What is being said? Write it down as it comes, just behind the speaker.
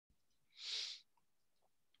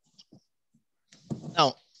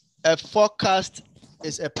A forecast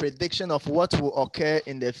is a prediction of what will occur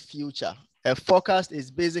in the future. A forecast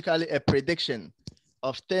is basically a prediction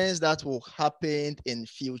of things that will happen in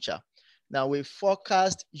future. Now we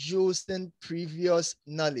forecast using previous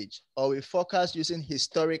knowledge, or we forecast using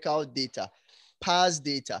historical data, past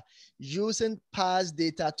data. Using past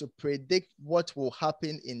data to predict what will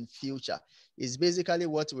happen in future is basically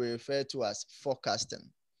what we refer to as forecasting.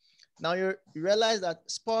 Now you realize that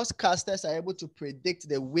sportscasters are able to predict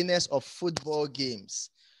the winners of football games.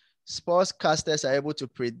 Sportscasters are able to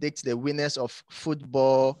predict the winners of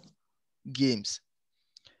football games.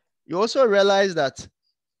 You also realize that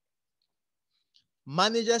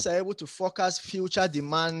managers are able to forecast future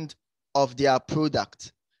demand of their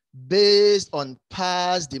product based on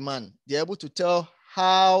past demand. They're able to tell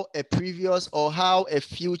how a previous or how a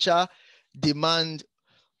future demand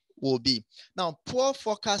will be. Now, poor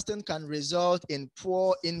forecasting can result in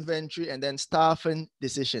poor inventory and then staffing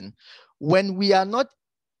decision. When we are not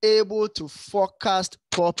able to forecast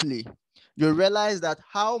properly, you realize that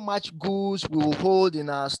how much goods we will hold in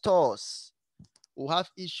our stores, we'll have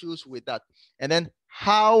issues with that. And then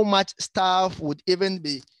how much staff would even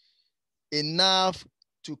be enough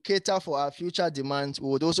to cater for our future demands, we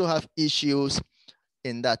would also have issues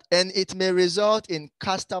in that. And it may result in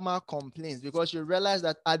customer complaints because you realize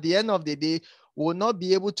that at the end of the day, we will not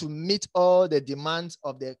be able to meet all the demands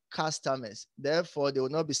of the customers. Therefore, they will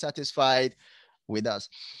not be satisfied with us.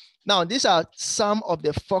 Now, these are some of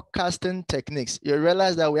the forecasting techniques. You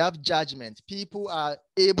realize that we have judgment. People are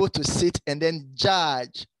able to sit and then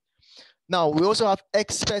judge. Now, we also have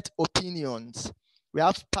expert opinions. We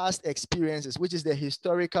have past experiences, which is the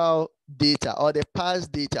historical data or the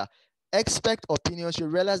past data. Expert opinions, you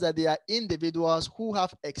realize that they are individuals who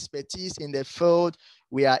have expertise in the field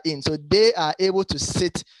we are in. So they are able to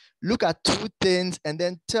sit, look at two things, and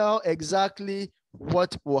then tell exactly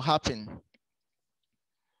what will happen.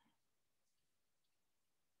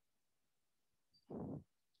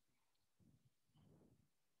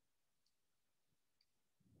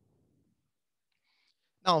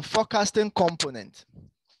 Now, forecasting component.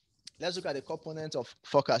 Let's look at the components of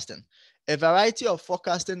forecasting. A variety of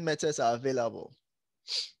forecasting methods are available.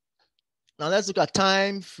 Now let's look at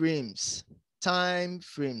time frames. Time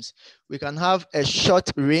frames. We can have a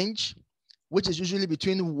short range, which is usually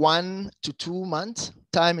between 1 to 2 months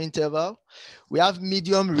time interval. We have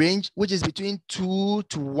medium range, which is between 2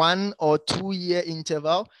 to 1 or 2 year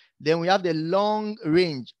interval. Then we have the long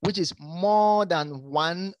range, which is more than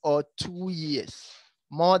 1 or 2 years.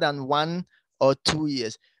 More than 1 or 2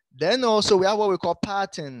 years. Then also we have what we call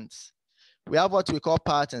patterns. We have what we call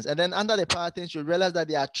patterns. And then under the patterns, you realize that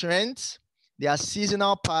there are trends, there are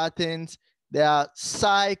seasonal patterns, there are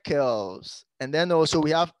cycles. And then also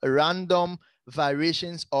we have random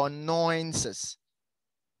variations or nuances.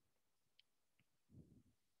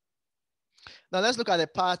 Now let's look at the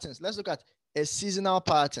patterns. Let's look at a seasonal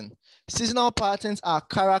pattern. Seasonal patterns are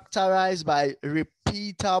characterized by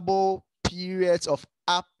repeatable periods of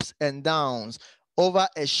ups and downs over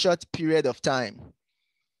a short period of time.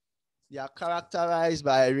 They are characterized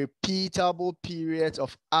by repeatable periods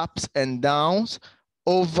of ups and downs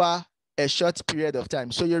over a short period of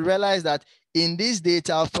time. So you realize that in this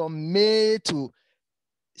data from May to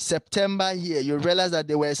September here, you realize that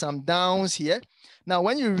there were some downs here. Now,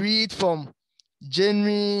 when you read from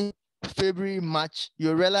January, February, March,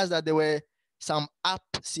 you realize that there were some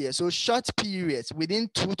ups here. So short periods within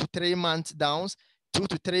 2 to 3 months downs, 2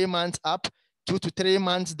 to 3 months up, 2 to 3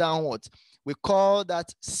 months downwards. We call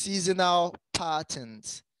that seasonal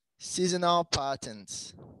patterns. Seasonal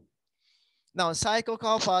patterns. Now,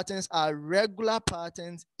 cyclical patterns are regular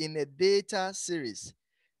patterns in a data series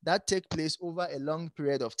that take place over a long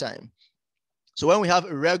period of time. So when we have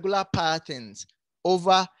regular patterns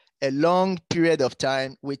over a long period of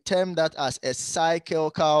time, we term that as a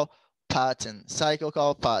cyclical pattern.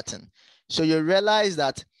 Cyclical pattern. So you realize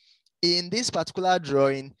that in this particular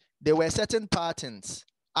drawing, there were certain patterns,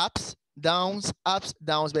 ups, downs,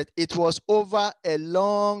 but it was over a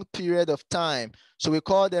long period of time. So we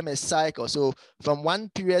call them a cycle. So from one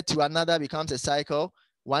period to another becomes a cycle.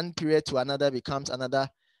 One period to another becomes another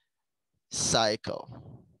cycle.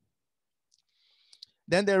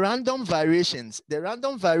 Then the random variations. The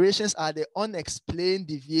random variations are the unexplained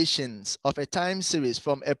deviations of a time series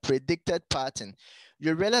from a predicted pattern.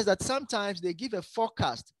 You realize that sometimes they give a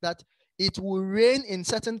forecast that it will rain in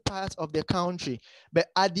certain parts of the country, but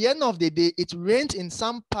at the end of the day, it rains in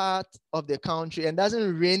some part of the country and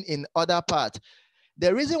doesn't rain in other parts.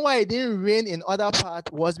 The reason why it didn't rain in other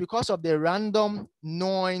parts was because of the random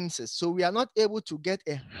nuances. So we are not able to get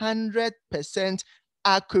 100%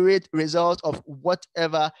 accurate result of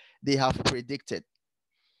whatever they have predicted.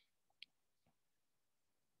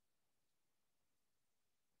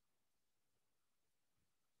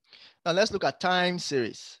 Now let's look at time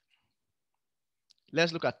series.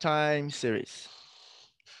 Let's look at time series.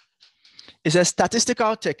 It's a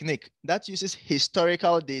statistical technique that uses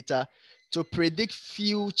historical data to predict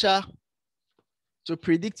future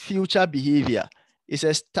behavior. It's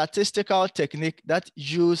a statistical technique that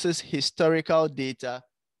uses historical data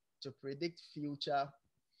to predict future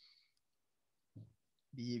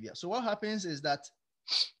behavior. So what happens is that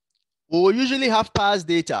we'll usually have past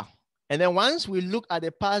data. And then once we look at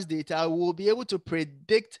the past data, we'll be able to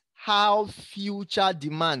predict how future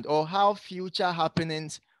demand or how future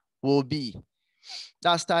happenings will be.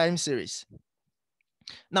 That's time series.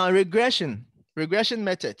 Now, regression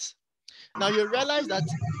methods. Now you realize that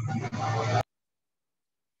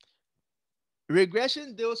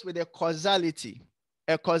regression deals with a causality.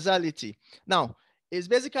 Now, it's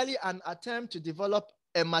basically an attempt to develop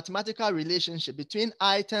a mathematical relationship between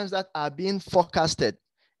items that are being forecasted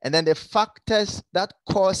and then the factors that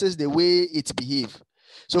causes the way it behaves.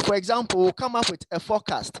 So for example, we'll come up with a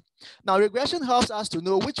forecast. Now, regression helps us to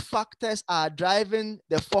know which factors are driving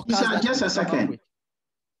the forecast. Just a second.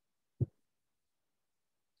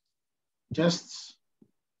 Just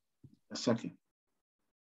a second.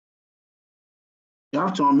 You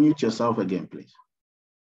have to unmute yourself again, please.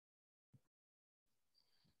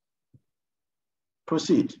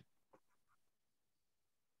 Proceed.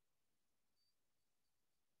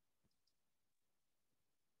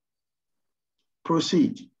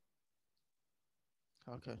 Proceed.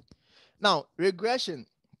 Okay. Now, regression.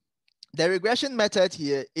 The regression method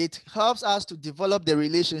here, it helps us to develop the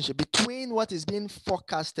relationship between what is being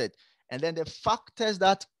forecasted and then the factors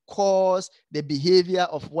that cause the behavior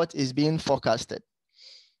of what is being forecasted.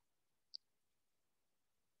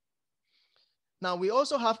 Now, we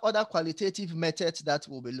also have other qualitative methods that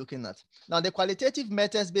we'll be looking at. Now, the qualitative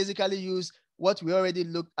methods basically use what we already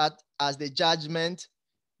looked at as the judgment,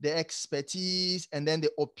 the expertise, and then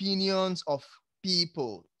the opinions of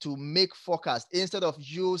people to make forecast instead of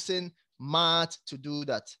using math to do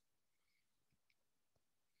that.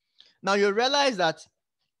 Now, you realize that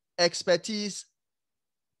expertise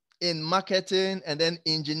in marketing and then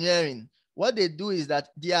engineering, what they do is that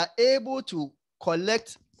they are able to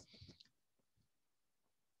collect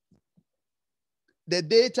the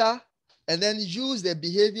data and then use the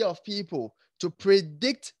behavior of people to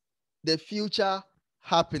predict the future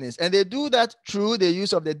happenings. And they do that through the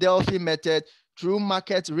use of the Delphi method, through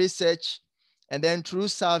market research, and then through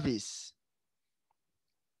service.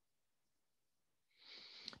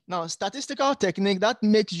 Now, statistical technique that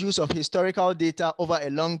makes use of historical data over a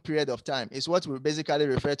long period of time is what we basically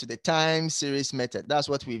refer to the time series method. That's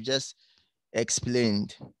what we've just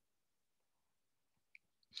explained.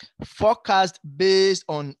 Forecast based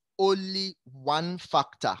on only one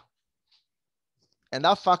factor. And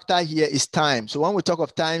that factor here is time. So when we talk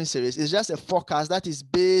of time series, it's just a forecast that is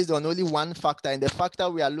based on only one factor. And the factor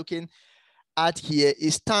we are looking at here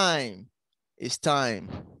is time. Is time.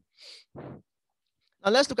 Now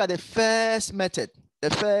let's look at the first method. The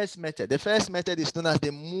first method is known as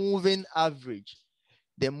the moving average.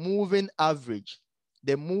 The moving average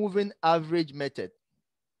method.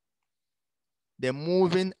 The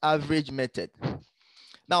moving average method.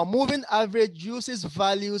 Now, moving average uses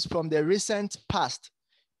values from the recent past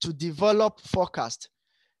to develop forecast.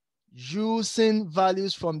 Using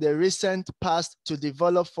values from the recent past to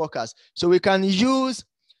develop forecast. So we can use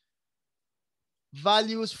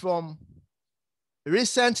values from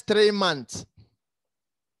recent 3 months.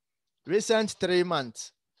 Recent 3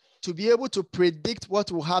 months to be able to predict what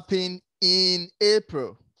will happen in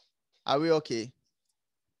April. Are we okay?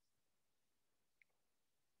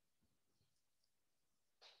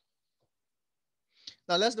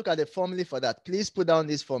 Now let's look at the formula for that. Please put down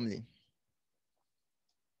this formula.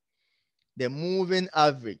 The moving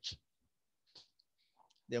average.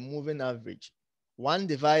 The moving average. 1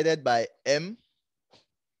 divided by M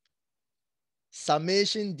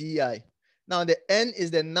summation DI. Now the N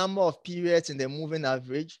is the number of periods in the moving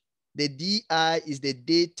average. The DI is the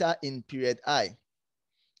data in period I.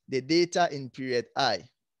 The data in period I.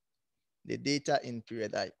 The data in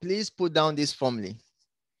period I. Please put down this formula.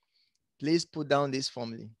 Please put down this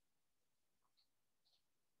formula.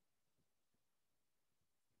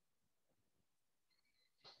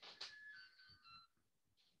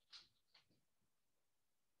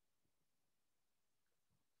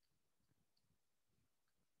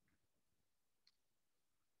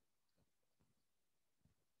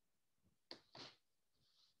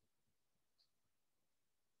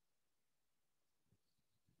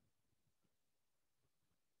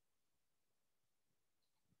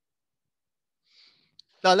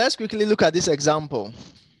 Now let's quickly look at this example.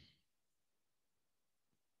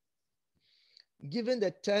 Given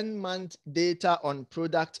the 10-month data on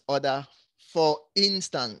product order, for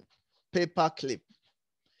instance, paperclip,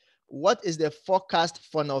 what is the forecast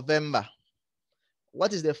for November?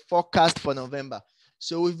 What is the forecast for November?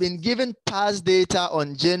 So we've been given past data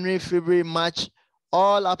on January, February, March,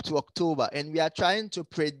 all up to October, and we are trying to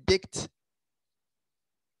predict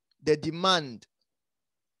the demand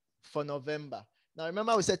for November. Now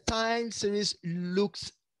remember, we said time series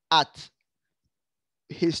looks at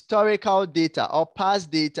historical data or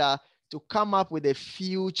past data to come up with a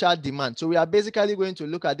future demand. So we are basically going to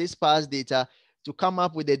look at this past data to come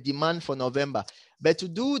up with a demand for November. But to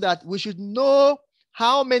do that, we should know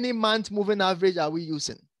how many month moving average are we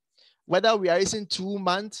using? Whether we are using 2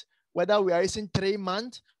 months, whether we are using 3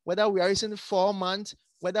 months, whether we are using 4 months,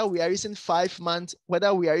 whether we are using 5 months,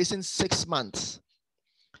 whether we are using 6 months.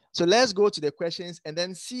 So let's go to the questions and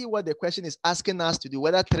then see what the question is asking us to do,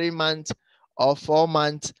 whether 3 months or 4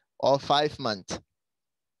 months or 5 months.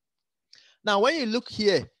 Now, when you look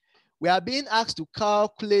here, we are being asked to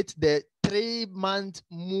calculate the 3-month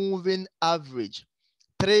moving average,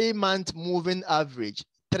 3-month moving average,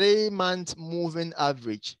 3-month moving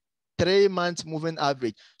average, 3-month moving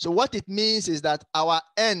average. So what it means is that our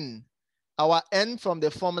N from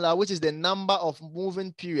the formula, which is the number of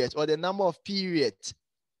moving periods or the number of periods,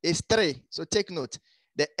 is 3. So take note,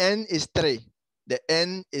 the N is 3. The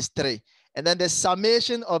N is 3. And then the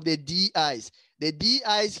summation of the DIs. The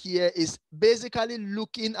DIs here is basically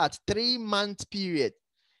looking at 3-month period.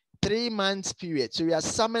 3-month period. So we are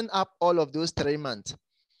summing up all of those 3 months.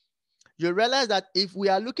 You realize that if we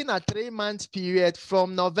are looking at 3-month period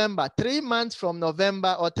from November, 3 months from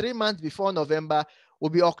November or 3 months before November will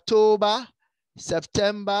be October,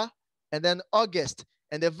 September, and then August.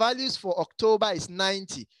 And the values for October is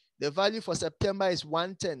 90. The value for September is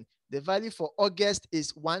 110. The value for August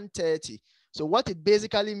is 130. So what it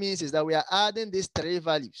basically means is that we are adding these 3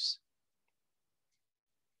 values.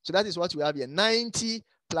 So that is what we have here. 90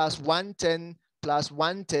 plus 110 plus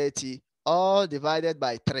 130, all divided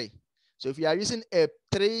by 3. So if you are using a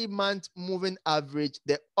 3-month moving average,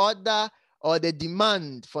 the order or the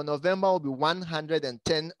demand for November will be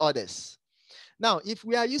 110 orders. Now, if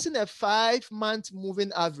we are using a 5-month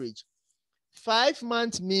moving average, 5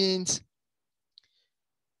 months means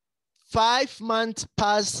 5 months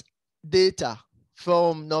past data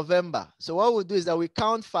from November. So what we'll do is that we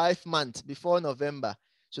count 5 months before November.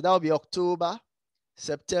 So that will be October,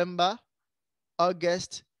 September,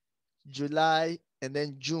 August, July, and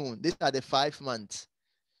then June. These are the 5 months.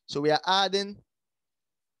 So we are adding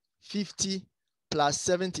 50 plus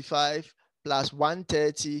 75 plus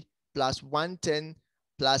 130 plus 110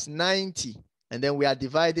 plus 90. And then we are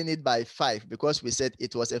dividing it by 5 because we said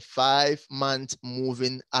it was a 5-month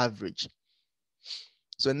moving average.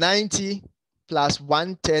 So 90 plus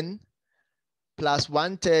 110 plus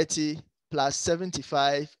 130 plus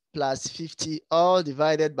 75 plus 50, all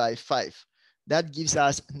divided by 5. That gives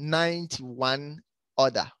us 91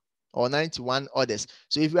 order or 91 orders.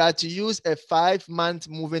 So if we are to use a 5-month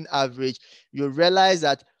moving average, you realize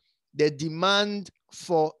that the demand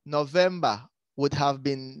for November would have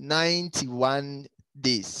been 91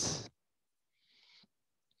 days.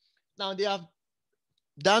 Now they have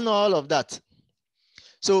done all of that.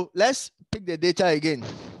 So let's pick the data again.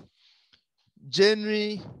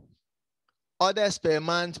 January, orders per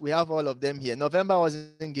month, we have all of them here. November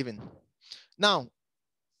wasn't given. Now,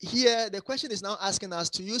 here the question is now asking us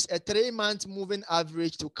to use a 3-month moving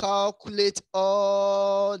average to calculate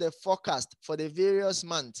all the forecast for the various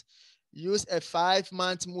months. Use a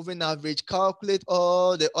 5-month moving average, calculate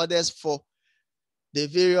all the orders for the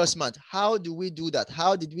various months. How do we do that?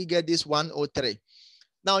 How did we get this 103?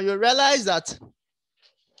 Now you realize that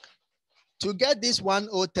to get this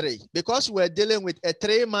 103, because we're dealing with a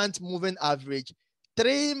 3-month moving average,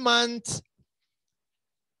 3 months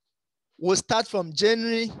will start from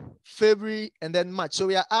January, February, and then March. So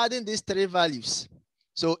we are adding these 3 values.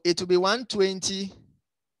 So it will be 120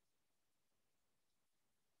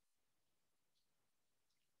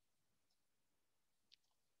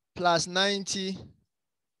 plus 90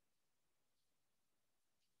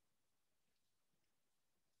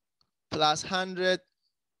 plus 100,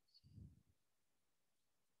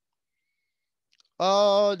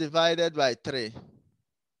 all divided by 3.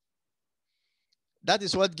 That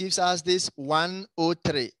is what gives us this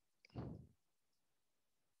 103.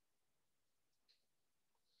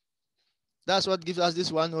 That's what gives us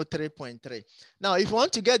this 103.3. Now, if you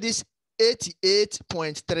want to get this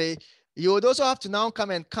 88.3, you would also have to now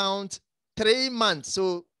come and count 3 months.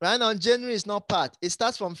 So right now, January is not part. It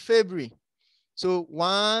starts from February. So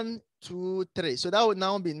 1, 2, 3. So that would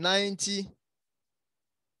now be 90.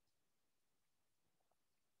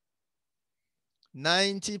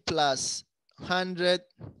 90 plus 100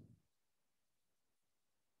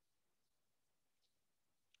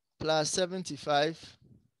 plus 75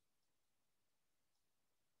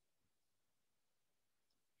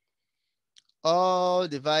 all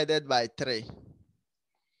divided by 3.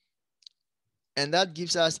 And that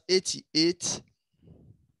gives us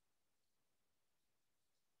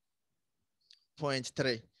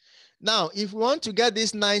 88.3. Now, if we want to get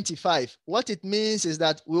this 95, what it means is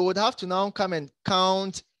that we would have to now come and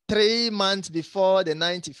count 3 months before the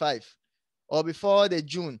 95 or before the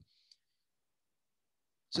June.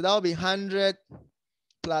 So that will be 100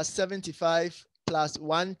 plus 75 plus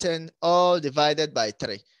 110 all divided by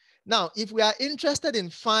 3. Now, if we are interested in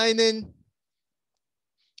finding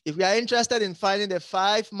the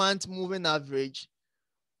 5-month moving average,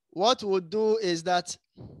 what we'll do is that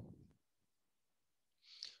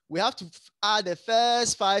we have to add the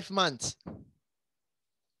first 5 months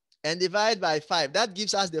and divide by 5. That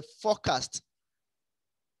gives us the forecast.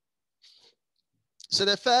 So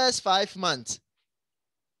the first 5 months.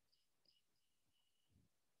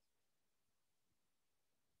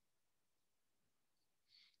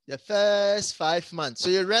 The first 5 months. So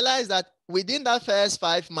you realize that within that first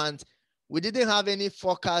 5 months, we didn't have any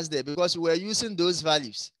forecast there because we were using those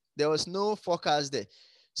values. There was no forecast there.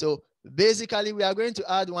 So basically, we are going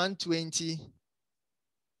to add 120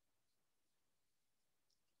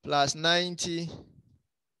 plus 90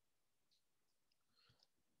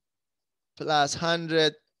 plus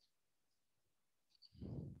 100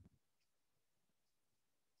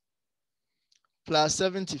 plus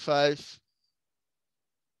 75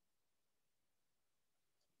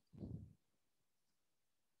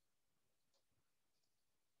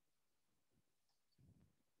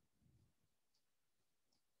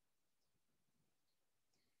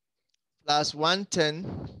 plus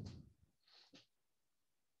 110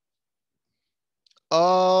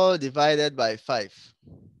 all divided by 5.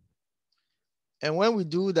 And when we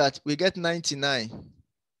do that, we get 99.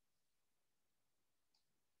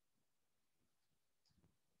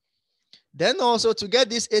 Then also to get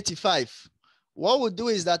this 85, what we'll do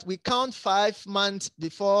is that we count 5 months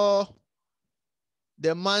before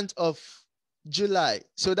the month of July.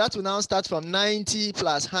 So that will now start from 90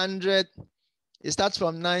 plus 100. It starts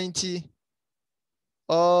from 90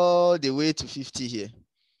 all the way to 50 here.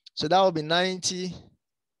 So that will be 90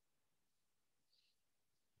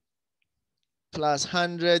 plus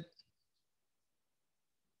 100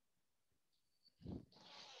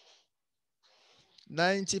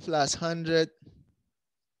 90 plus 100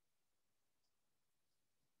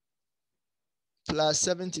 plus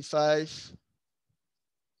 75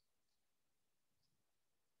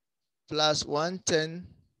 plus 110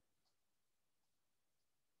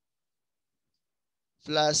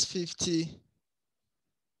 plus 50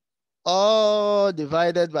 all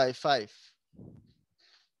divided by 5.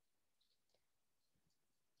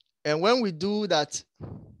 And when we do that,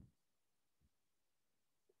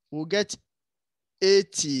 we'll get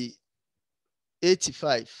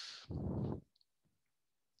 85.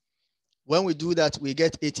 When we do that, we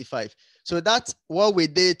get 85. So that's what we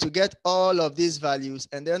did to get all of these values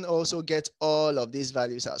and then also get all of these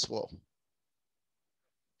values as well.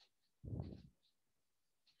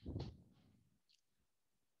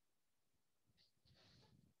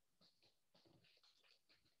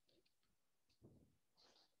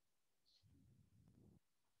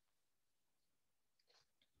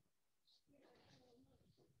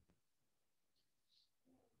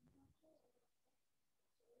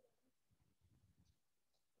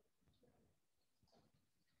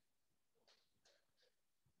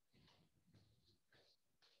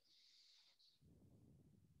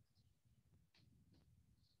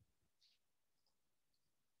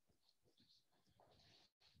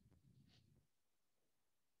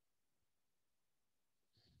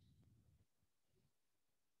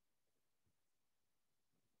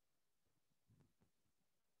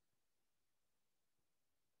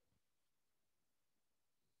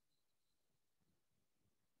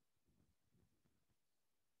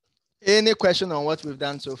 Any question on what we've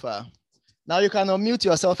done so far? Now you can unmute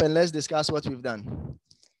yourself and let's discuss what we've done.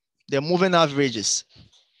 The moving averages.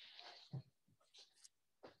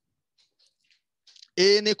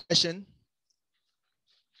 Any question?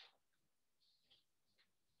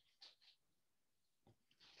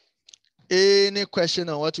 Any question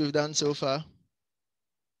on what we've done so far?